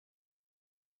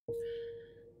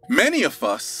Many of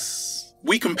us,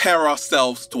 we compare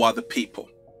ourselves to other people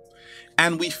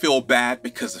and we feel bad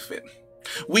because of it.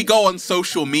 We go on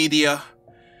social media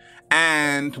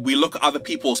and we look at other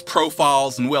people's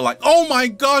profiles and we're like, oh my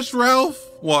gosh, Ralph,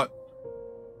 what?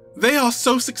 They are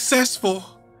so successful.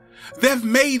 They've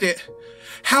made it.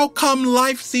 How come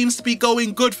life seems to be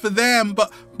going good for them,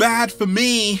 but bad for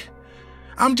me?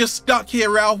 I'm just stuck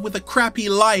here, Ralph, with a crappy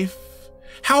life.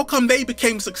 How come they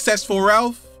became successful,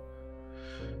 Ralph?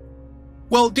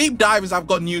 Well, deep divers, I've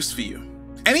got news for you.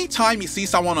 Anytime you see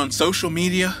someone on social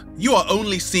media, you are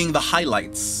only seeing the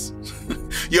highlights.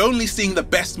 You're only seeing the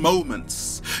best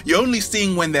moments. You're only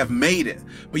seeing when they've made it,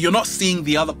 but you're not seeing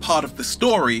the other part of the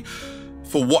story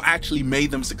for what actually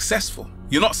made them successful.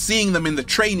 You're not seeing them in the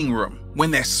training room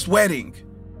when they're sweating.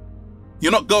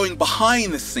 You're not going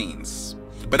behind the scenes.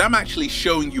 But I'm actually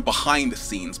showing you behind the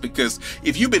scenes, because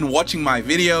if you've been watching my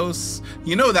videos,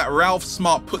 you know that Ralph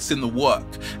Smart puts in the work,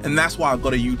 and that's why I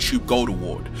got a YouTube Gold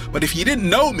Award. But if you didn't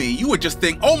know me, you would just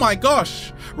think, oh my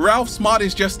gosh, Ralph Smart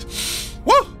is just,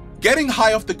 woo, getting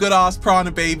high off the good ass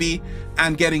prana baby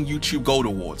and getting YouTube Gold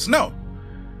Awards. No,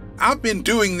 I've been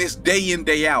doing this day in,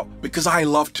 day out because I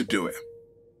love to do it.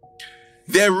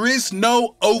 There is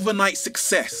no overnight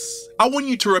success. I want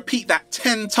you to repeat that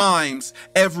 10 times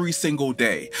every single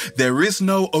day. There is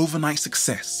no overnight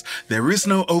success. There is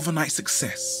no overnight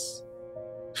success.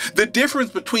 The difference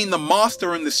between the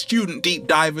master and the student, deep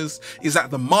divers, is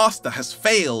that the master has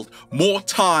failed more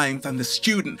times than the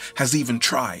student has even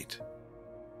tried.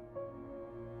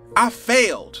 I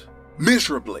failed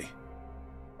miserably,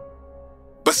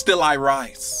 but still I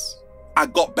rise. I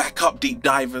got back up, deep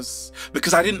divers,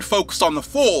 because I didn't focus on the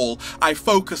fall, I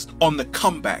focused on the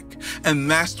comeback. And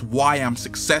that's why I'm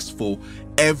successful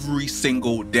every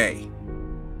single day.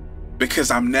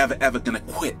 Because I'm never ever gonna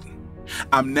quit.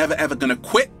 I'm never ever gonna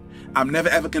quit. I'm never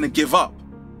ever gonna give up.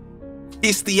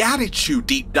 It's the attitude,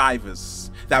 deep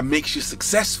divers, that makes you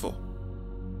successful.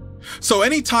 So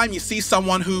anytime you see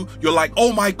someone who you're like,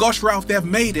 oh my gosh, Ralph, they've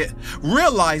made it,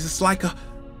 realize it's like a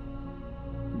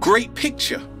great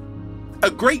picture. A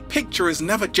great picture is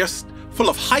never just full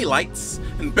of highlights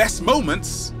and best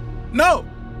moments. No.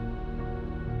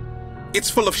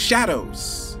 It's full of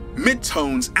shadows,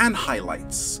 midtones, and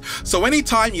highlights. So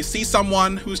anytime you see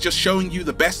someone who's just showing you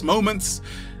the best moments,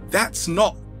 that's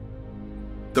not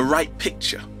the right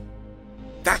picture.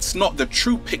 That's not the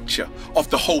true picture of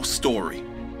the whole story.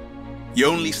 You're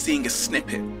only seeing a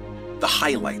snippet, the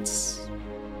highlights.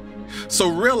 So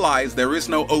realize there is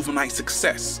no overnight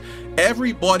success.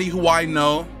 Everybody who I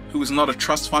know who is not a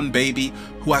trust fund baby,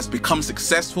 who has become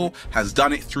successful, has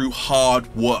done it through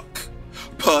hard work,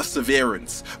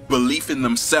 perseverance, belief in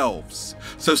themselves.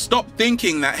 So stop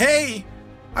thinking that, hey,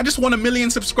 I just want 1 million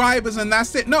subscribers and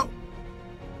that's it. No,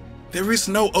 there is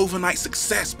no overnight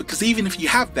success, because even if you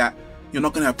have that, you're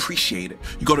not going to appreciate it.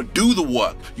 You got to do the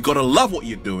work. You got to love what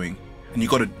you're doing. And you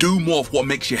got to do more of what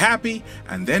makes you happy.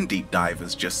 And then deep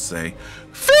divers just say,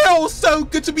 feels so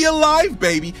good to be alive,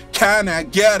 baby. Can I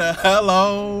get a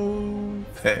hello?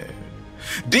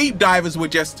 Deep divers were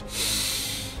just,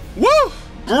 woo,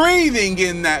 breathing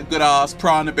in that good ass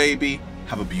prana, baby.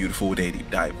 Have a beautiful day,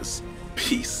 deep divers.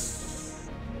 Peace.